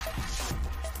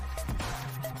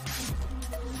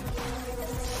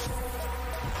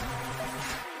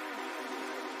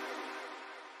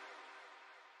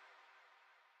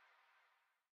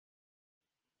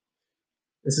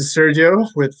This is Sergio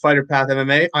with Fighter Path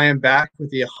MMA. I am back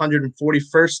with the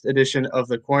 141st edition of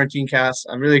the Quarantine Cast.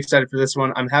 I'm really excited for this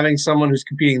one. I'm having someone who's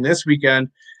competing this weekend.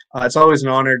 It's always an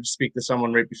honor to speak to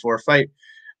someone right before a fight.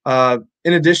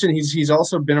 In addition, he's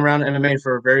also been around MMA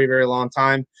for a very, very long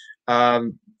time.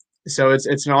 So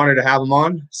it's an honor to have him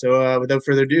on. So without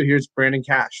further ado, here's Brandon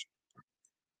Cash.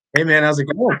 Hey man, how's it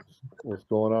going? What's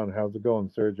going on? How's it going,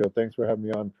 Sergio? Thanks for having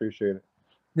me on. Appreciate it.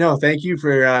 No, thank you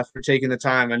for taking the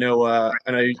time. I know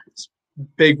it's a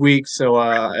big week, so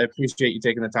I appreciate you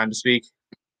taking the time to speak.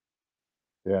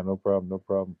 Yeah, no problem, no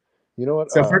problem. You know what?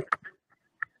 So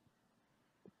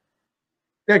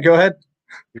yeah, go ahead.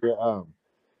 Yeah,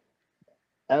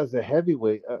 as a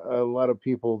heavyweight, a lot of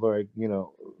people like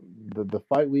the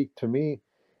fight week to me,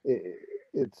 it,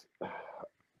 it's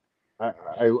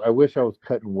I wish I was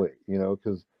cutting weight,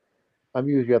 because I'm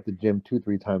usually at the gym 2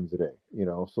 3 times a day,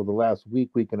 So the last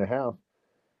week and a half,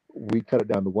 we cut it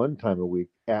down to 1 time a week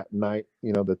at night,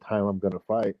 the time I'm gonna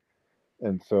fight.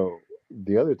 And so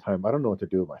the other time, I don't know what to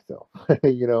do with myself.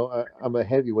 I'm a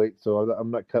heavyweight, so I'm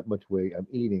not cut much weight. I'm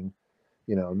eating,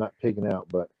 I'm not pigging out,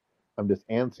 but I'm just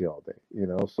antsy all day,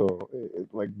 So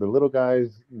like the little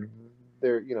guys,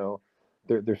 they're,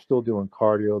 they're still doing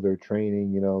cardio, they're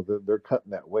training, they're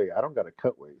cutting that weight. I don't got to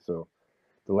cut weight. So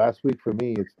the last week for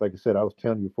me, it's like I said, I was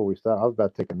telling you before we started, I was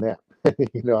about to take a nap.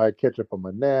 I catch up on my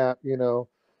nap,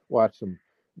 watch some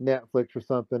Netflix or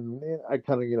something. I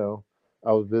kind of,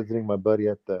 I was visiting my buddy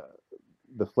at the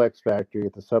Flex Factory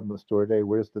at the supplement store today.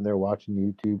 We're just in there watching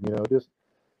YouTube, just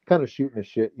kind of shooting the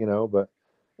shit, But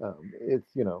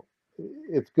it's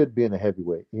it's good being a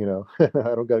heavyweight, I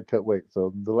don't got to cut weight.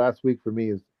 So the last week for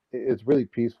me is it's really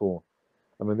peaceful.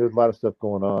 I mean, there's a lot of stuff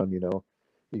going on, You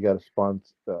got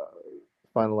to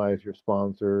finalize your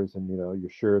sponsors and your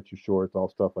shirts, your shorts, all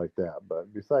stuff like that.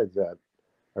 But besides that,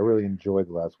 I really enjoyed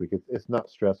the last week. It's not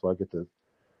stressful. I get to,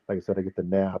 like I said, I get to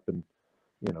nap and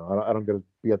I don't got to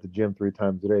be at the gym 3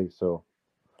 times a day. So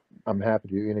I'm happy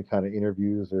to do any kind of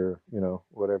interviews or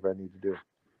whatever I need to do.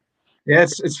 Yeah,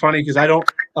 it's funny because I've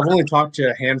only talked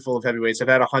to a handful of heavyweights. I've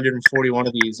had 141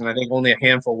 of these, and I think only a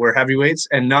handful were heavyweights,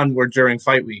 and none were during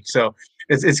fight week. So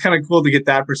it's kind of cool to get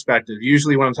that perspective.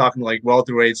 Usually, when I'm talking to like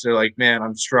welterweights, they're like, "Man,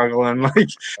 I'm struggling." Like,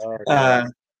 Oh yeah,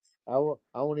 uh,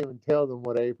 I won't even tell them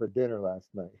what I ate for dinner last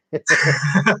night. You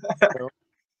know?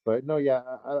 But no, yeah,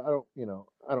 I don't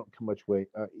I don't cut much weight.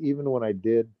 Even when I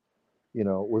did,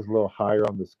 was a little higher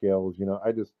on the scales.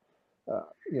 I just uh,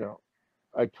 you know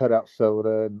I cut out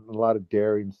soda and a lot of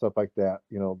dairy and stuff like that.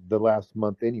 The last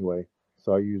month anyway,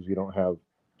 so I usually don't have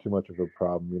too much of a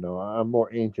problem. I'm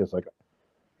more anxious. Like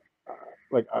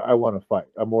I want to fight.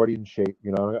 I'm already in shape. I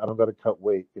don't got to cut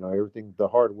weight. Everything, the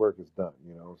hard work is done.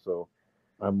 So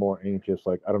I'm more anxious.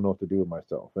 Like I don't know what to do with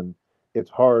myself, and it's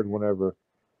hard whenever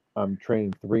I'm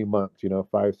training 3 months.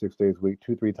 5 6 days a week,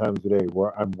 2 3 times a day,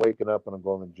 where I'm waking up and I'm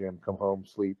going to the gym, come home,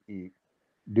 sleep, eat,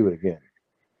 do it again,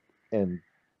 and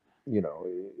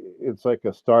it's like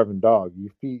a starving dog. You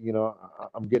feed,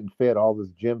 I'm getting fed all this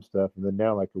gym stuff, and then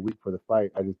now, like a week for the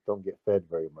fight, I just don't get fed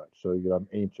very much. So I'm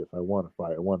anxious. I want to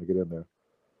fight. I want to get in there.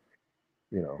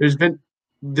 You know. there's been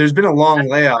there's been a long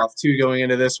layoff too going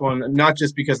into this one, not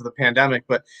just because of the pandemic,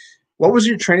 but what was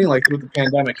your training like with the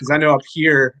pandemic? Because I know up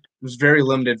here it was very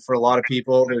limited for a lot of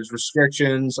people. There's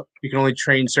restrictions. You can only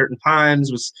train certain times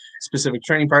with specific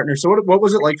training partners. So what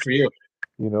was it like for you?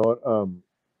 You know what?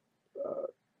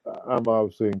 I'm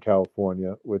obviously in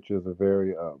California, which is a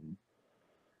very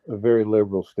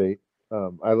liberal state.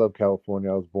 I love California.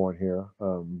 I was born here,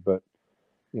 but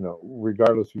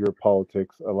regardless of your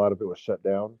politics, a lot of it was shut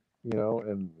down.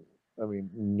 And I mean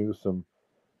Newsom,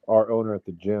 our owner at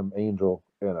the gym, Angel,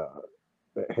 and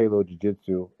Halo Jiu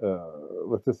Jitsu.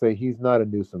 Let's just say he's not a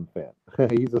Newsom fan.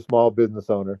 He's a small business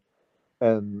owner,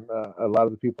 and a lot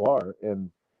of the people are.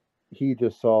 And he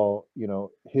just saw,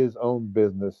 his own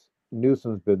business,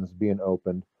 Newsom's business being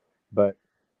opened, but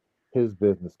his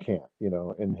business can't,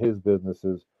 and his business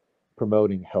is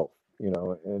promoting health,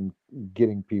 and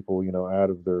getting people, out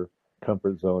of their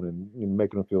comfort zone and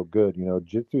making them feel good.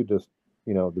 Jitsu just,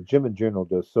 the gym in general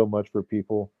does so much for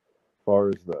people as far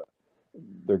as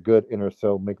their good inner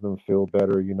self, making them feel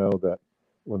better, that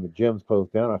when the gyms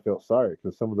closed down, I felt sorry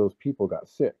because some of those people got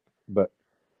sick. But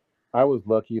I was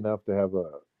lucky enough to have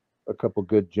a couple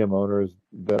good gym owners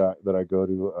that I go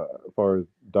to, as far as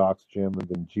Doc's gym, and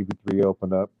then GB3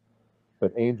 opened up,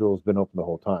 but Angel's been open the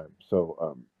whole time.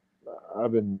 So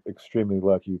I've been extremely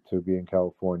lucky to be in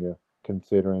California,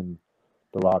 considering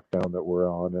the lockdown that we're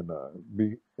on, and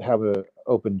be have a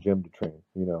open gym to train.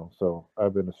 So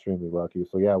I've been extremely lucky.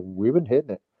 So yeah, we've been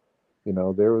hitting it.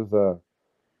 There was a,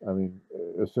 I mean,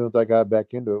 as soon as I got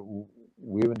back into it,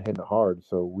 we've been hitting it hard.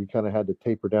 So we kind of had to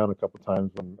taper down a couple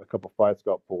times when a couple fights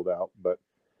got pulled out. But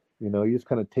you just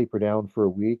kind of taper down for a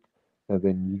week, and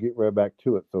then you get right back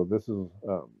to it. So this is,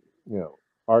 you know,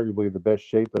 arguably the best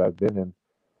shape that I've been in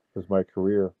as my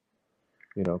career.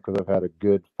 Because I've had a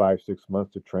good 5 6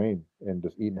 months to train and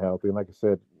just eating healthy. And like I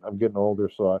said, I'm getting older,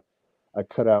 so I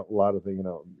cut out a lot of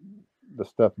the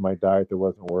stuff in my diet that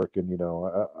wasn't working.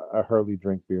 I hardly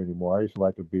drink beer anymore. I used to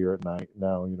like a beer at night.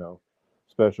 Now,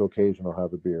 special occasion I'll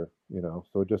have a beer.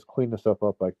 So just clean the stuff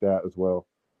up like that as well.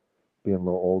 Being a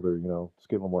little older, just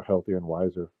getting a little more healthier and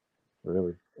wiser,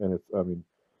 really. And it's, I mean,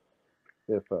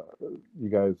 if you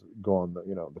guys go on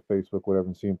the Facebook, whatever,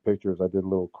 and seeing pictures, I did a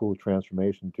little cool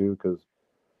transformation too, because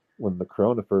when the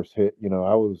corona first hit,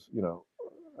 I was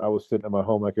sitting at my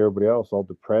home like everybody else, all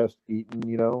depressed,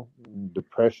 eating,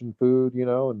 depression food,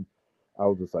 and I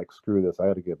was just like, screw this, I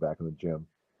had to get back in the gym.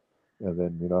 And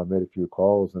then, I made a few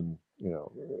calls, and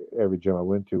every gym I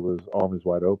went to was arms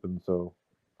wide open. So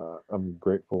I'm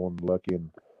grateful and lucky and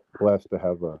blessed to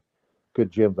have a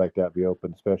good gyms like that be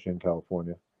open, especially in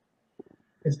California.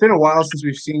 It's been a while since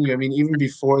we've seen you. I mean, even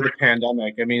before the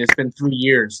pandemic. I mean, it's been 3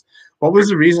 years. What was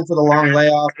the reason for the long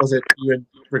layoff? Was it you had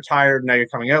retired, now you're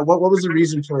coming out? What was the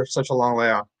reason for such a long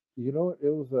layoff? It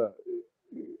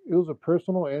was a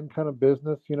personal and kind of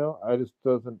business. I just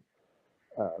doesn't.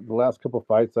 The last couple of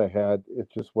fights I had, it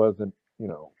just wasn't.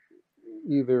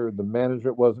 Either the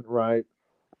management wasn't right,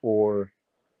 or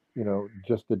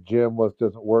just the gym was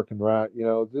doesn't working right.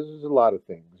 This is a lot of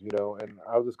things. And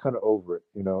I was just kind of over it.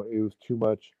 It was too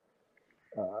much.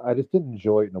 I just didn't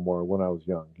enjoy it no more when I was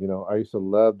young. I used to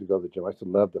love to go to the gym. I used to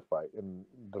love to fight. And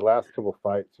the last couple of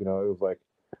fights, it was like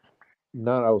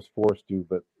not I was forced to,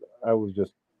 but I was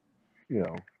just, you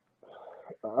know,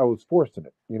 I was forced in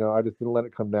it. I just didn't let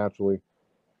it come naturally.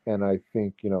 And I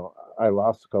think, I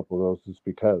lost a couple of those just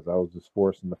because I was just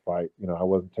forced in the fight. I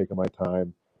wasn't taking my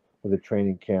time with the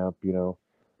training camp.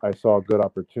 I saw a good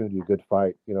opportunity, a good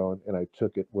fight, and I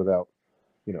took it without,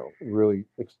 really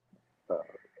uh,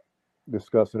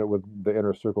 discussing it with the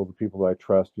inner circle of the people that I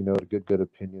trust, to get good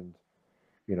opinions,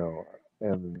 you know,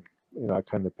 and, I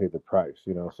kind of paid the price,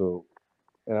 so,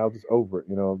 and I was just over it,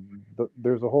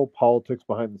 there's a whole politics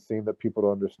behind the scene that people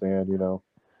don't understand. You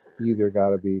either got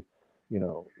to be,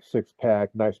 six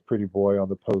pack, nice, pretty boy on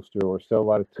the poster, or sell a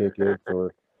lot of tickets,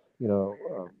 or, you know,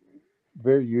 um,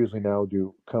 very usually now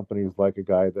do companies like a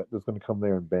guy that is going to come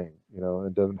there and bang,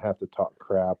 and doesn't have to talk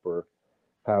crap or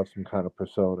have some kind of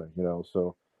persona,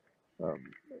 so, um,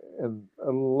 and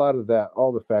a lot of that,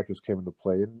 all the factors came into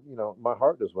play, and my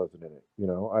heart just wasn't in it.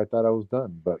 I thought I was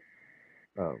done, but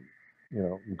um,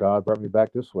 God brought me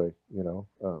back this way.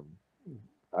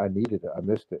 I needed it. I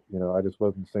missed it. I just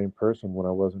wasn't the same person when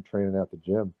I wasn't training at the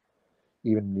gym.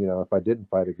 Even if I didn't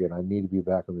fight again, I need to be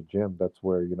back in the gym. That's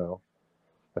where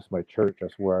that's my church.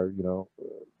 That's where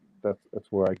that's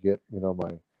where I get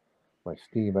my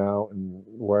steam out, and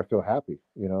where I feel happy.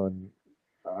 And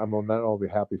I'm not only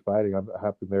happy fighting. I'm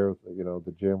happy there with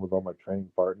the gym with all my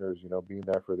training partners. Being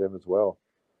there for them as well.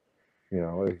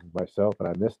 As myself, and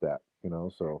I miss that.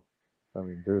 So I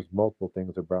mean, there's multiple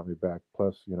things that brought me back.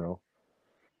 Plus,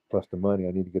 plus the money.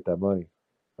 I need to get that money,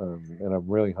 and I'm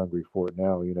really hungry for it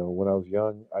now. When I was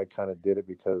young, I kind of did it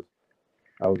because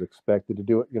I was expected to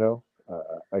do it.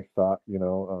 I thought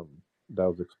that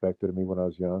was expected of me when I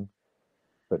was young,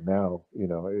 but now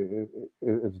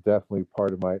it's definitely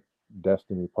part of my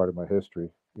destiny, part of my history.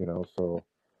 So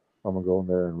I'm gonna go in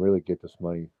there and really get this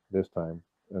money this time,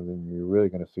 and then you're really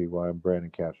gonna see why I'm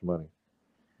Brandon Cash Money,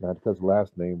 not because of the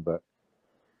last name, but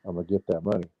I'm gonna get that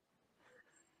money.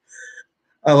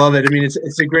 I love it. I mean,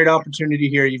 it's a great opportunity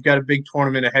here. You've got a big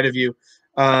tournament ahead of you.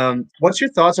 What's your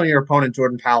thoughts on your opponent,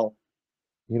 Jordan Powell?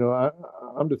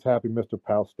 I'm just happy Mr.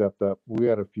 Powell stepped up. We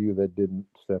had a few that didn't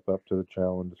step up to the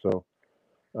challenge, so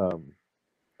um,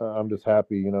 I'm just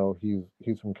happy.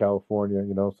 He's from California,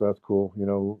 so that's cool.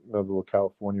 Another little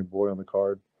California boy on the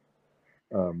card.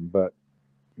 But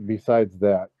besides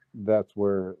that, that's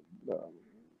where um,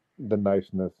 the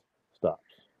niceness stops.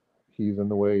 He's in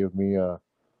the way of me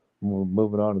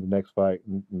moving on to the next fight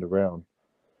in the round,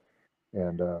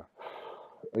 and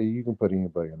you can put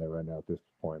anybody in there right now at this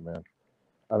point, man.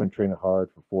 I've been training hard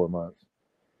for 4 months,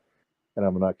 and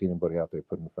I'm not getting anybody out there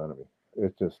put in front of me.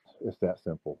 It's that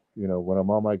simple. When I'm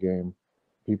on my game,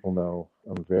 people know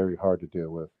I'm very hard to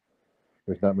deal with.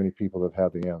 There's not many people that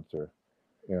have the answer,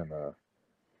 and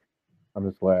I'm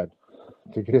just glad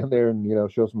to get in there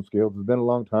and show some skills. It's been a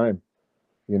long time.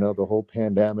 The whole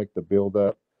pandemic, the build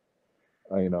up.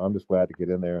 I'm just glad to get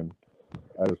in there, and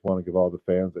I just want to give all the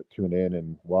fans that tune in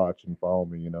and watch and follow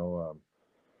me,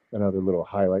 another little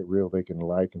highlight reel they can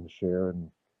like and share, and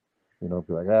You know,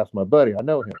 be like, ask my buddy, I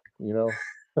know him. You know,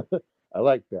 I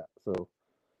like that. So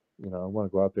I want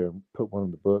to go out there and put one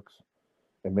in the books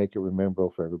and make it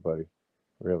memorable for everybody.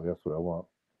 Really, that's what I want.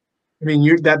 I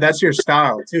mean, that's your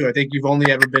style too. I think you've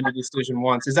only ever been to decision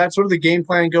once. Is that sort of the game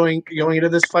plan going into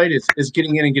this fight? Is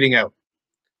getting in and getting out?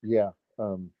 Yeah.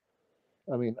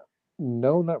 I mean,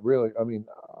 no, not really. I mean,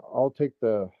 I'll take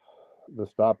the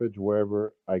stoppage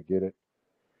wherever I get it.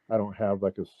 I don't have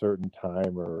like a certain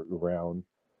time or round.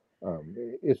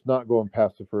 It's not going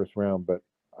past the first round, but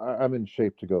I'm in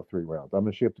shape to go 3 rounds. I'm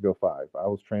in shape to go five. I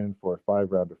was training for a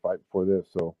 5 rounder fight before this,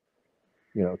 so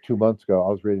 2 months ago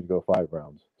I was ready to go 5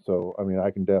 rounds. So I mean,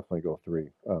 I can definitely go three.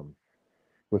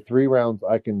 With 3 rounds,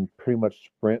 I can pretty much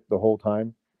sprint the whole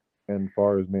time. And as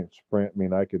far as me sprint, I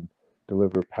mean, I could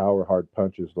deliver power hard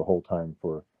punches the whole time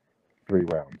for 3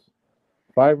 rounds.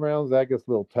 5 rounds, that gets a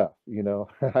little tough.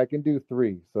 I can do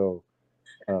three. So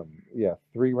yeah,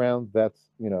 3 rounds. I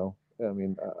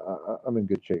mean, I'm in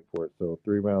good shape for it. So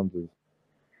 3 rounds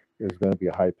is going to be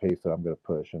a high pace that I'm going to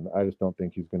push, and I just don't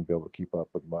think he's going to be able to keep up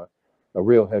with a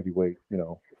real heavyweight.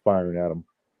 Firing at him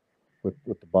with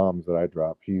the bombs that I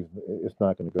drop. It's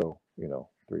not going to go.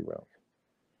 3 rounds.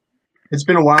 It's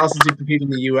been a while since you competed in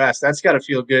the U.S. That's got to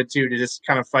feel good too to just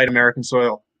kind of fight American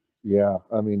soil. Yeah,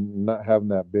 I mean, not having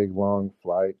that big long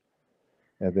flight,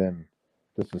 and then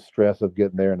just the stress of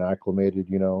getting there and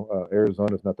acclimated.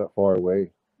 Arizona's not that far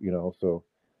away. So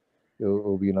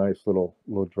it'll be a nice little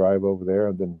drive over there,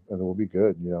 and then we'll be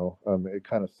good. It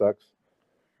kind of sucks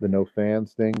the no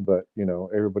fans thing, but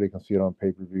everybody can see it on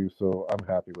pay-per-view, so I'm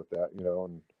happy with that.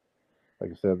 And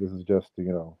like I said, this is just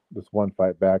this one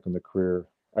fight back in the career.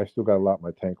 I still got a lot in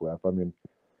my tank left. I mean,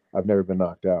 I've never been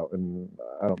knocked out, and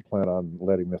I don't plan on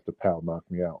letting Mr. Powell knock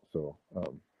me out. So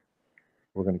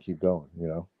we're gonna keep going.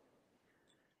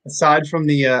 Aside from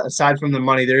the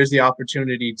money, there is the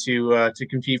opportunity to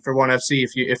compete for ONE FC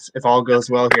if all goes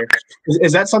well here.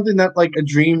 Is that something that like a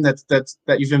dream that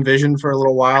you've envisioned for a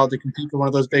little while to compete for one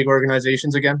of those big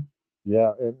organizations again?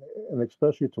 Yeah, and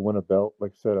especially to win a belt.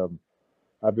 Like I said,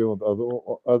 I've been with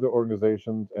other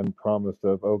organizations and promised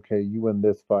of, okay, you win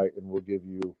this fight, and we'll give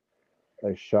you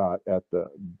a shot at the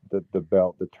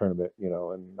belt, the tournament.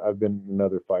 And I've been in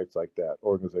other fights like that.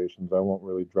 Organizations, I won't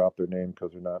really drop their name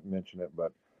because they're not mentioning it,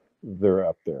 but they're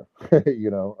up there.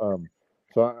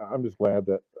 So I'm just glad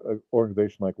that an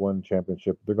organization like One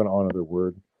Championship, they're going to honor their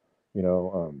word.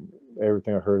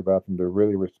 Everything I heard about them, they're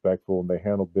really respectful and they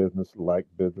handle business like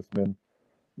businessmen,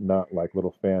 not like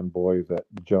little fanboys that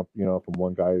jump, from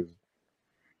one guy's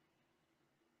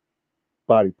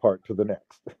body part to the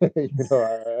next.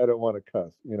 I don't want to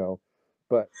cuss,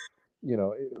 but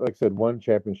like I said, One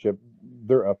Championship,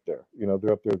 they're up there.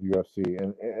 They're up there with the UFC,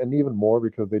 and even more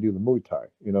because they do the Muay Thai.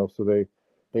 So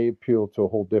they appeal to a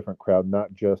whole different crowd,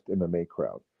 not just MMA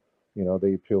crowd.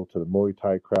 They appeal to the Muay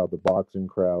Thai crowd, the boxing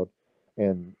crowd,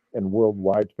 and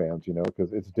worldwide fans.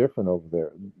 Because it's different over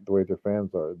there the way their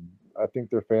fans are. I think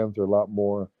their fans are a lot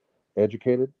more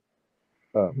educated,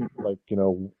 like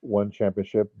One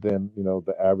Championship than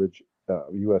the average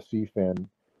UFC fan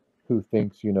who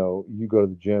thinks you go to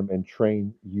the gym and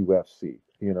train UFC.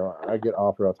 I get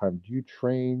offered all the time. Do you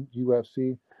train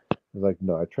UFC? I was like,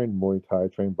 no, I train Muay Thai,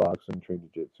 train boxing, train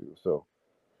Jiu-Jitsu. So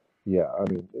yeah, I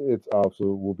mean, it's also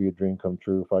will be a dream come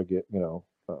true if I get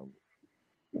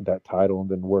that title and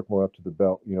then work more up to the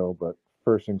belt. But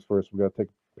first things first, we got to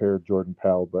take care of Jordan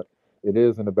Powell. But it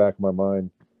is in the back of my mind,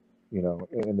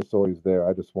 and it's always there.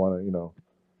 I just want to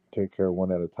take care of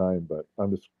one at a time. But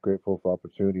I'm just grateful for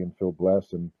opportunity and feel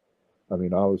blessed. And I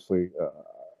mean, obviously,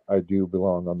 I do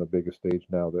belong on the biggest stage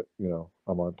now that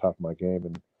I'm on top of my game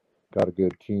and got a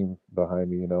good team behind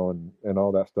me, and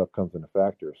all that stuff comes into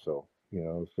factor. So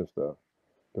it's just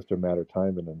a matter of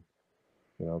time, and then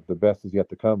the best is yet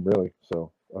to come, really.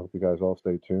 So I hope you guys all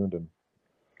stay tuned and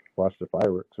watch the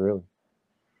fireworks, really.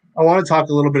 I want to talk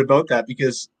a little bit about that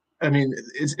because I mean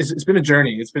it's been a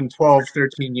journey. It's been 12,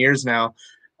 13 years now.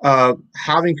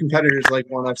 Having competitors like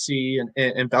ONE FC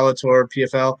and Bellator,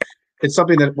 PFL, it's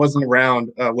something that wasn't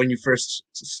around when you first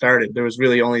started. There was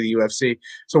really only the UFC.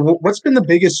 So what's been the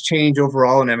biggest change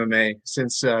overall in MMA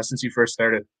since you first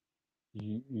started?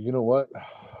 You know what?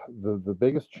 The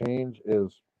biggest change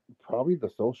is probably the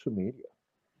social media.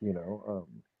 You know,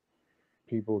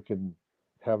 people can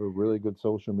have a really good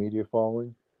social media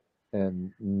following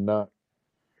and not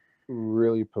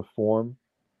really perform,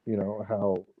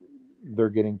 how they're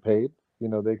getting paid.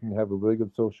 They can have a really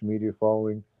good social media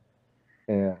following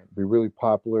and be really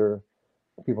popular.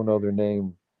 People know their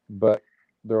name, but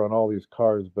they're on all these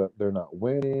cards, but they're not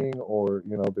winning, or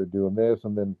they're doing this.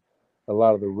 And then a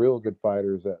lot of the real good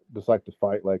fighters that just like to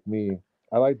fight like me,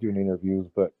 I like doing interviews,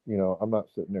 but I'm not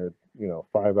sitting there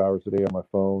 5 hours a day on my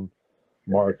phone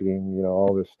marketing,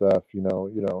 all this stuff.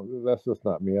 That's just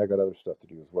not me. I got other stuff to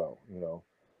do as well.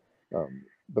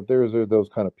 But are those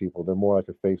kind of people. They're more like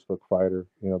a Facebook fighter.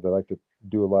 They like to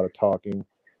do a lot of talking,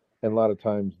 and a lot of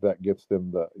times that gets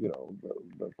them the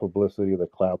publicity, the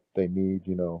clout they need.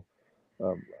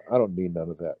 I don't need none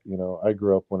of that. I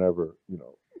grew up whenever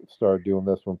started doing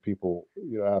this when people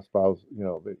asked if I was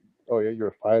oh yeah, you're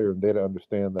a fighter, and they don't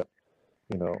understand that.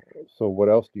 you know so what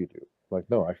else do you do? Like,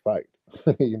 no, I fight.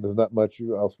 There's not much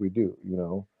else we do.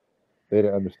 They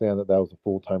didn't understand that that was a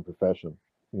full-time profession.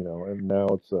 And now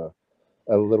it's a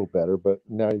little better, but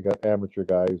now you got amateur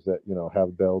guys that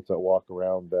have belts that walk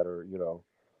around that are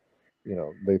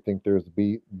they think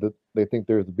they think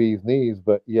there's the bee's knees,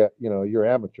 but yet you're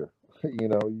amateur.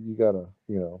 You gotta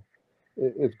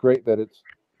it's great that it's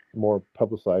more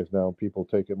publicized now and people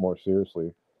take it more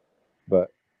seriously,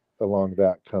 but along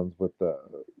that comes with the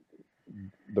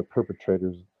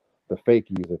perpetrators, the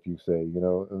fakies, if you say,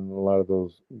 and a lot of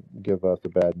those give us a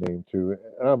bad name too.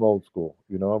 And I'm old school,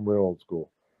 I'm real old school,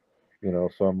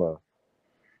 so I'm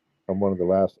one of the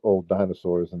last old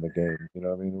dinosaurs in the game.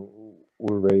 I mean,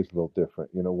 we're raised a little different.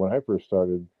 When I first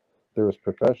started, there was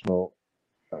professional.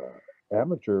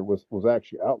 Amateur was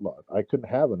actually outlawed. I couldn't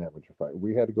have an amateur fight.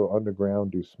 We had to go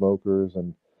underground, do smokers,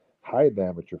 and hide the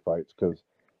amateur fights because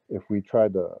if we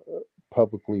tried to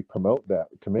publicly promote that,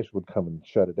 the commission would come and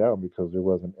shut it down because there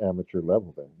wasn't amateur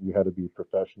level then. You had to be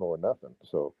professional or nothing.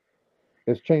 So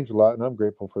it's changed a lot, and I'm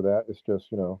grateful for that. It's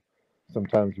just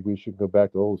sometimes we should go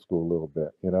back to old school a little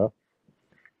bit.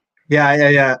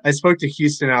 Yeah. I spoke to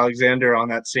Houston Alexander on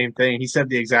that same thing. He said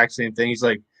the exact same thing. He's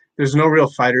like, there's no real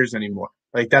fighters anymore.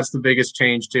 Like that's the biggest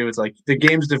change too. It's like the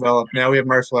game's developed. Now we have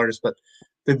martial artists, but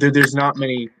there's not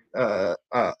many of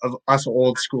us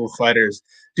old school fighters.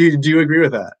 Do you agree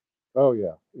with that? Oh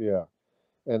yeah, yeah.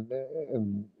 And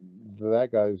that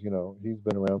guy's he's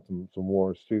been around some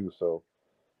wars too. So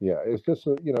yeah, it's just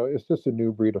a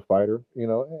new breed of fighter.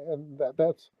 And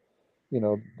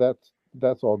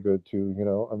that's all good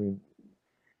too. I mean,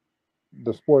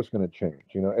 the sport's going to change.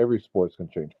 Every sport's going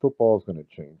to change. Football's going to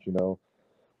change.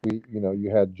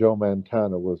 You had Joe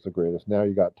Montana was the greatest. Now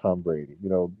you got Tom Brady.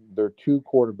 They're two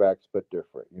quarterbacks but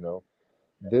different.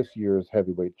 This year's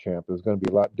heavyweight champ is going to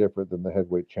be a lot different than the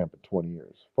heavyweight champ in 20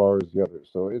 years, as far as the others.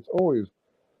 So it's always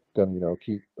going to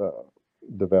keep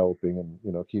developing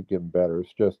and keep getting better.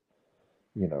 It's just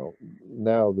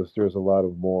now there's a lot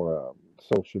of more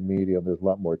social media. And there's a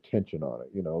lot more attention on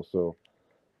it. So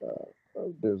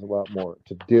there's a lot more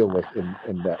to deal with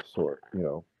in that sort.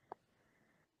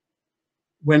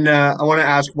 When I want to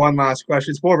ask one last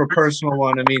question, it's more of a personal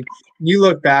one. I mean, you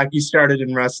look back, you started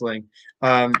in wrestling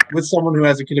with someone who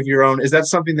has a kid of your own. Is that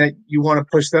something that you want to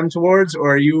push them towards,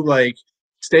 or are you like,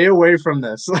 stay away from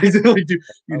this? Like,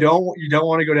 you don't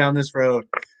want to go down this road?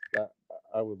 I,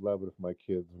 I would love it if my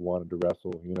kids wanted to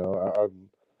wrestle.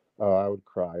 I would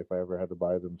cry if I ever had to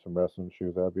buy them some wrestling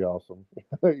shoes. That'd be awesome.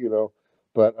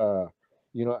 But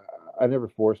you know, I never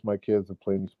forced my kids to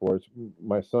play any sports.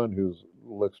 My son, who's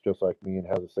looks just like me and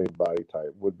has the same body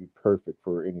type, would be perfect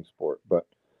for any sport. But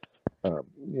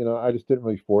I just didn't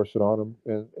really force it on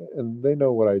them, and they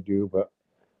know what I do. But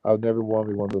I would never want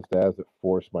to be one of those dads that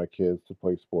force my kids to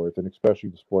play sports, and especially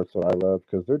the sports that I love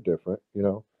because they're different.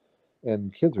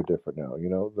 And kids are different now.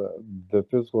 The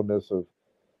physicalness of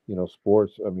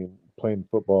sports. I mean, playing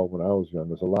football when I was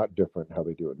young is a lot different how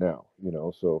they do it now.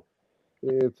 So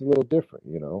it's a little different.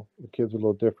 The kids are a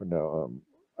little different now.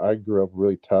 I grew up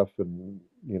really tough and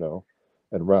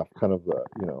rough, kind of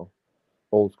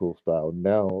old school style.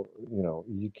 Now,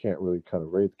 you can't really kind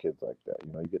of raise kids like that.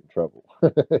 You get in trouble.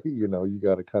 You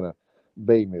got to kind of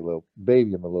baby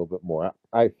them a little bit more.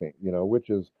 I think, which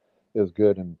is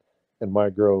good. And my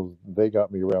girls, they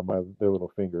got me around their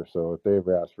little finger. So if they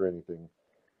ever ask for anything,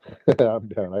 I'm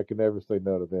down. I can never say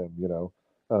no to them.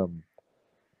 Um,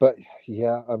 but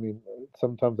yeah, I mean,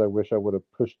 sometimes I wish I would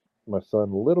have pushed my son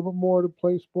a little bit more to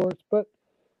play sports, but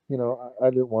I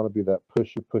didn't want to be that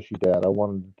pushy dad. I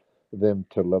wanted them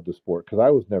to love the sport because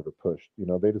I was never pushed.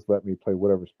 They just let me play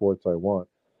whatever sports I want,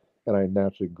 and I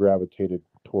naturally gravitated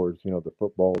towards the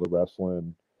football, the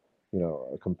wrestling,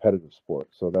 a competitive sport.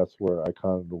 So that's where I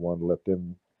kind of want to let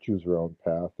them choose their own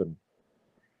path, and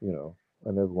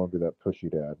I never want to be that pushy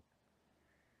dad.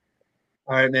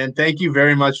 All right, man. Thank you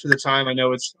very much for the time. I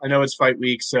know it's fight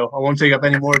week, so I won't take up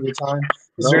any more of your time.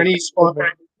 Is there No, any spot?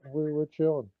 we're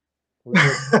chilling. We're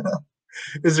good.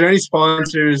 Is there any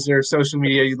sponsors or social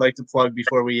media you'd like to plug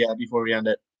before we end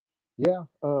it? Yeah,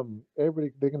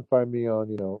 everybody they can find me on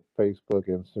Facebook,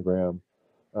 Instagram.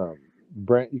 Um,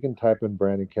 Brand, you can type in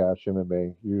Brandon Cash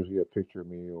MMA. Usually a picture of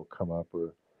me will come up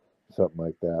or something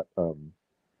like that.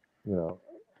 You know,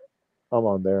 I'm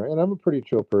on there, and I'm a pretty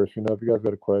chill person. You know, if you guys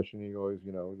got a question, you always,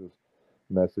 just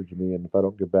message me, and if I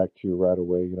don't get back to you right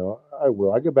away, I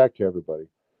will. I get back to everybody,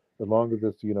 as long as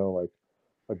it's, like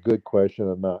a good question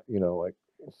and not, like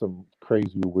some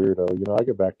crazy weirdo. I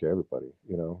get back to everybody.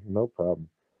 No problem.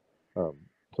 Um,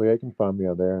 so yeah, you can find me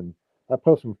on there, and I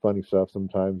post some funny stuff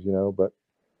sometimes. But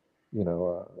a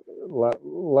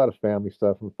lot of family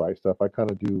stuff and fight stuff. I kind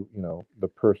of do, the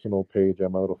personal page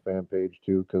and my little fan page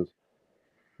too, because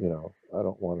I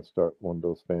don't want to start one of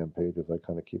those fan pages. I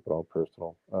kind of keep it all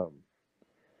personal.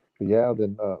 But yeah,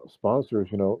 then sponsors,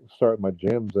 starting my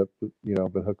gyms that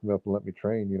been hooking me up and let me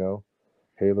train.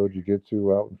 Halo Jiu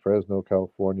Jitsu out in Fresno,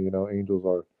 California. Angels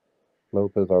are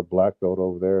Lopez, our black belt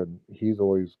over there, and he's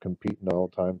always competing all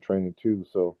the time, training too.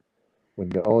 So when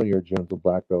you own your gym's a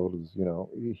black belt, is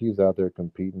he's out there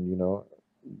competing. You know,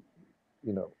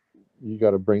 you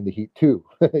got to bring the heat too.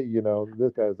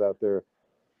 This guy's out there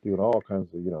doing all kinds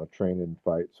of training and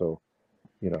fight. So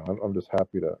I'm just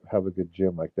happy to have a good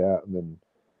gym like that. And then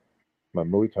my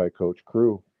Muay Thai coach,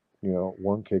 Crew,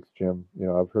 One Kicks Gym.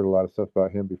 I've heard a lot of stuff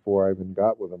about him before I even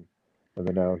got with him, and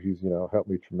then now he's helped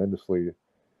me tremendously.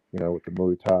 With the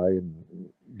Muay Thai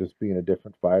and just being a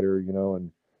different fighter.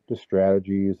 And just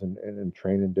strategies and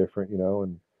training different.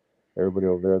 And everybody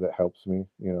over there that helps me.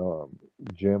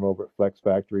 Jim over at Flex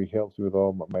Factory helps me with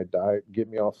all my diet, get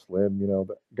me all slim.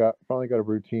 But finally got a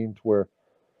routine to where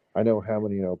I know how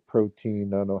many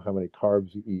protein, I know how many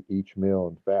carbs you eat each meal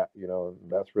and fat. And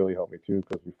that's really helped me too.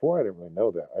 Because before I didn't really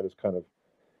know that. I just kind of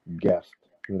guessed.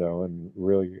 And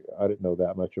really I didn't know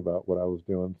that much about what I was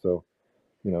doing. So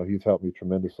he's helped me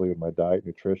tremendously with my diet,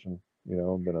 nutrition.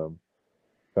 And then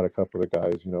got a couple of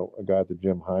guys. A guy at the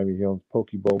gym, Jaime, he owns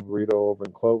Poke Bowl Burrito over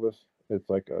in Clovis. It's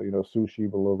like sushi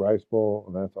with a little rice bowl,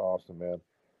 and that's awesome, man.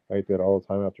 I eat that all the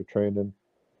time after training.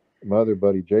 My other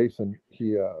buddy Jason,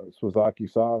 he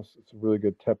Swazaki sauce. It's a really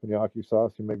good teppanyaki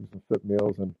sauce. He makes some fit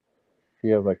meals, and he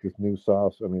has like this new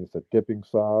sauce. I mean, it's a dipping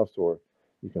sauce, or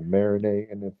you can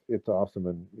marinate, and it's awesome.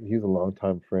 And he's a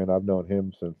longtime friend. I've known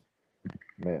him since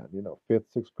man, fifth,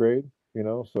 sixth grade.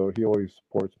 So he always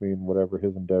supports me in whatever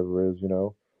his endeavor is.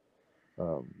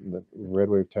 The Red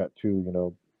Wave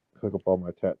Tattoo, hook up all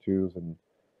my tattoos, and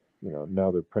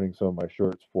now they're printing some of my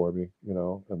shirts for me.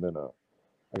 And then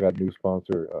I got a new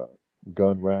sponsor,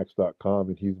 gunracks.com,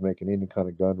 and he's making any kind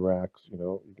of gun racks.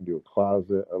 You can do a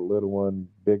closet, a little one,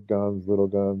 big guns, little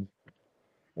guns.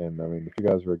 And I mean, if you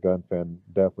guys are a gun fan,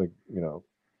 definitely,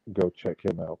 go check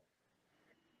him out.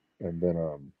 And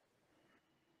then,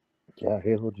 yeah,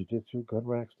 Halo Jiu Jitsu,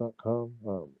 gunracks.com.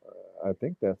 I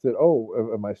think that's it.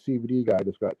 Oh, my CBD guy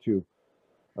just got two.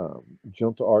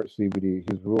 Junta Art CBD.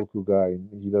 He's a real cool guy, and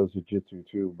he does Jiu Jitsu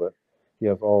too, but he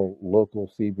has all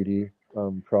local CBD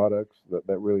products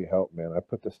that really help, man. I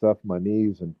put the stuff in my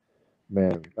knees, and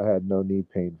man, I had no knee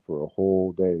pain for a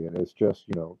whole day. And it's just,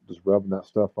 just rubbing that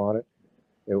stuff on it.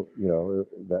 I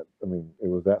mean, it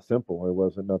was that simple. It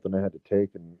wasn't nothing I had to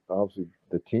take. And obviously,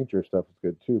 the tincture stuff is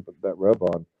good too, but that rub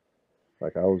on,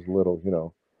 like I was a little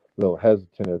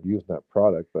hesitant of using that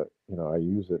product, but I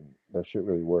use it. And that shit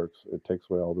really works. It takes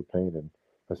away all the pain. And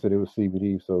I said it was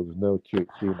CBD, so there's no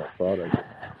THC in that product.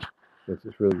 It's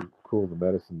just really cool the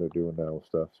medicine they're doing now and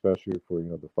stuff, especially for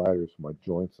the fighters, for my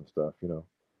joints and stuff.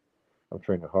 I'm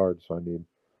training hard, so I need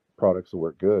products that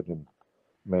work good. And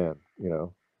man,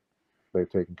 they've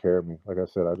taken care of me. Like I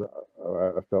said,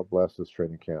 I felt blessed this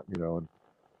training camp. And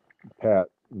Pat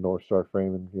North Star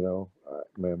Framing,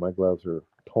 man, my gloves are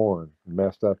torn,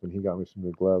 messed up, and he got me some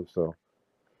new gloves. So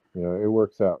it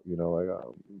works out. Like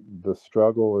the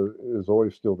struggle is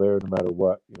always still there, no matter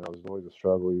what. There's always a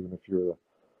struggle, even if you're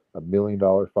a $1 million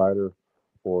fighter,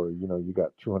 or you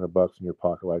got $200 in your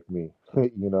pocket like me.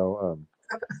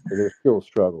 There's still a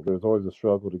struggle. There's always a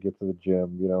struggle to get to the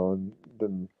gym. And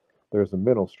then there's the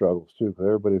mental struggles too, because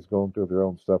everybody's going through their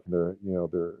own stuff in their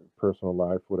their personal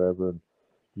life, whatever. And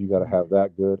you got to have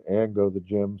that good and go to the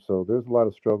gym. So there's a lot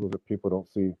of struggles that people don't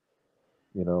see,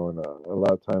 and a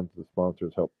lot of times the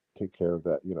sponsors help take care of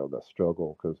that, that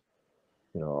struggle, because,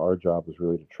 our job is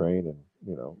really to train. And,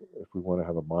 if we want to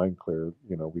have a mind clear,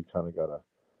 we kind of got to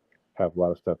have a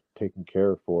lot of stuff taken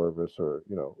care of for us, or,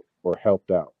 or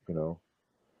helped out,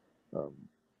 um,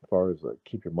 as far as like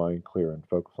keep your mind clear and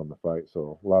focus on the fight.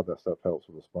 So a lot of that stuff helps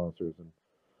with the sponsors. And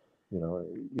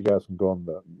you guys can go on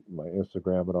my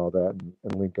Instagram and all that,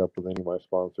 and link up with any of my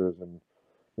sponsors, and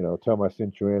tell them I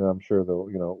sent you in. I'm sure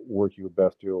they'll work you the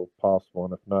best deal possible,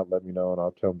 and if not, let me know, and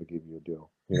I'll tell them to give you a deal.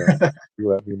 You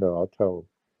let me know, I'll tell them.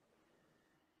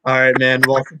 All right, man.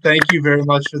 Well, thank you very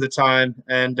much for the time,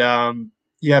 and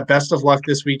yeah, best of luck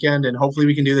this weekend, and hopefully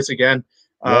we can do this again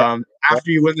Yeah, yeah,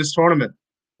 after you win this tournament.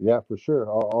 yeah, for sure.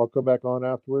 I'll come back on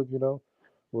afterwards.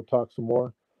 We'll talk some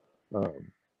more.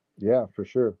 Um, yeah, for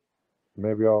sure.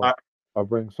 Maybe Uh, I'll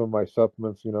bring some of my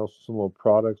supplements. Some little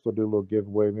products. I'll do a little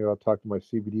giveaway. Maybe I'll talk to my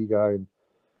CBD guy,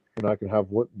 and I can have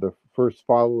what the first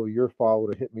follower, your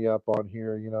follower, to hit me up on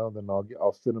here. Then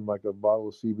I'll send him like a bottle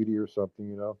of CBD or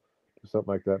something. Do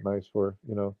something like that. Nice for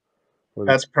the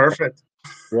that's perfect.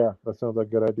 yeah. That sounds like a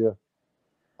good idea.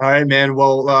 All right, man.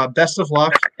 Well, best of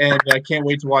luck, and I can't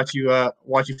wait to watch you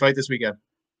fight this weekend.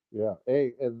 Yeah.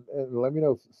 Hey, and let me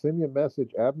know. Send me a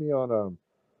message. Add me on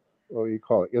what do you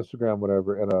call it, Instagram,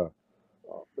 whatever, and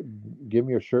give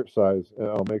me your shirt size, and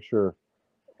I'll make sure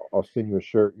I'll send you a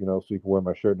shirt. So you can wear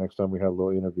my shirt next time we have a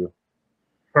little interview.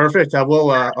 Perfect. I will.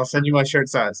 I'll send you my shirt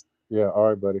size. Yeah. All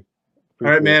right, buddy. All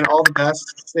right, Appreciate it. man. All the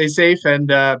best. Stay safe, and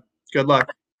good luck.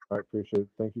 All right. Appreciate it.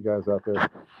 Thank you guys out there.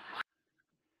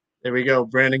 There we go.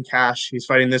 Brandon Cash. He's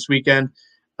fighting this weekend.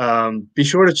 Be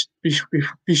sure to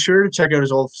be sure to check out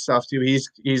his old stuff too.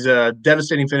 He's a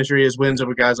devastating finisher. He has wins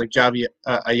over guys like Javi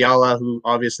Ayala, who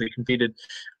obviously competed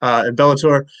in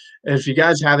Bellator. And if you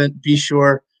guys haven't, be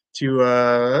sure to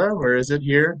where is it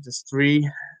here? Just 3,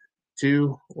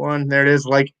 2, 1. There it is.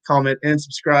 Like, comment, and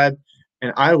subscribe.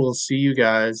 And I will see you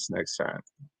guys next time.